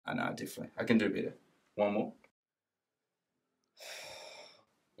I know, definitely. I can do better. One more?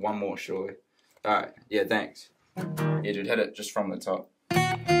 One more, surely. Alright, yeah, thanks. Yeah, dude, hit it just from the top.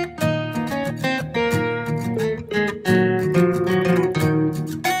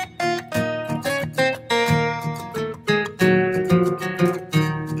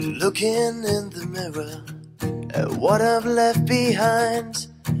 Looking in the mirror at what I've left behind,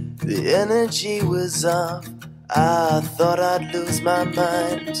 the energy was off. I thought I'd lose my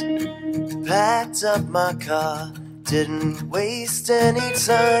mind. Packed up my car, didn't waste any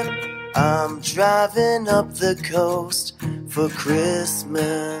time. I'm driving up the coast for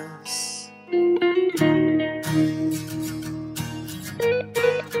Christmas.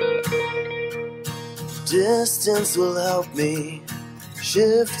 Distance will help me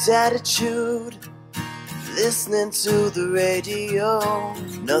shift attitude. Listening to the radio,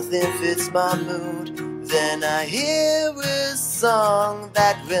 nothing fits my mood. Then I hear a song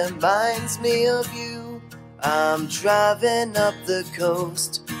that reminds me of you. I'm driving up the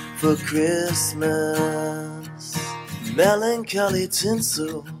coast for Christmas. Melancholy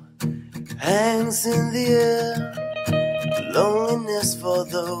tinsel hangs in the air. Loneliness for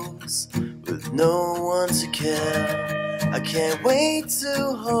those with no one to care. I can't wait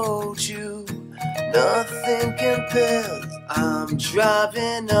to hold you, nothing compares. I'm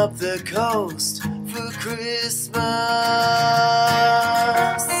driving up the coast for Christmas.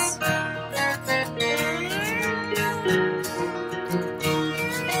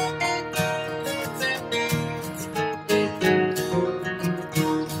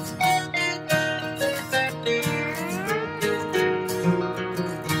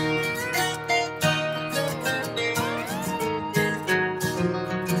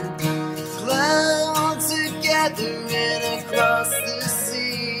 Gathering across the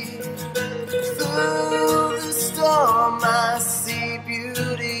sea, through the storm I see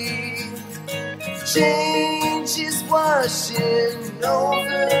beauty. Change is washing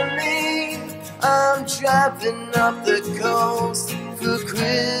over me. I'm driving up the coast for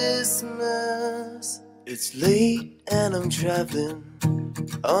Christmas. It's late and I'm driving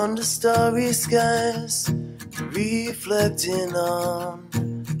under starry skies, reflecting on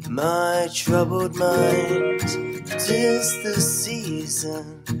my troubled mind. 'Tis the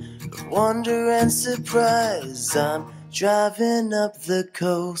season of wonder and surprise. I'm driving up the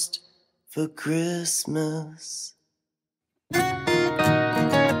coast for Christmas.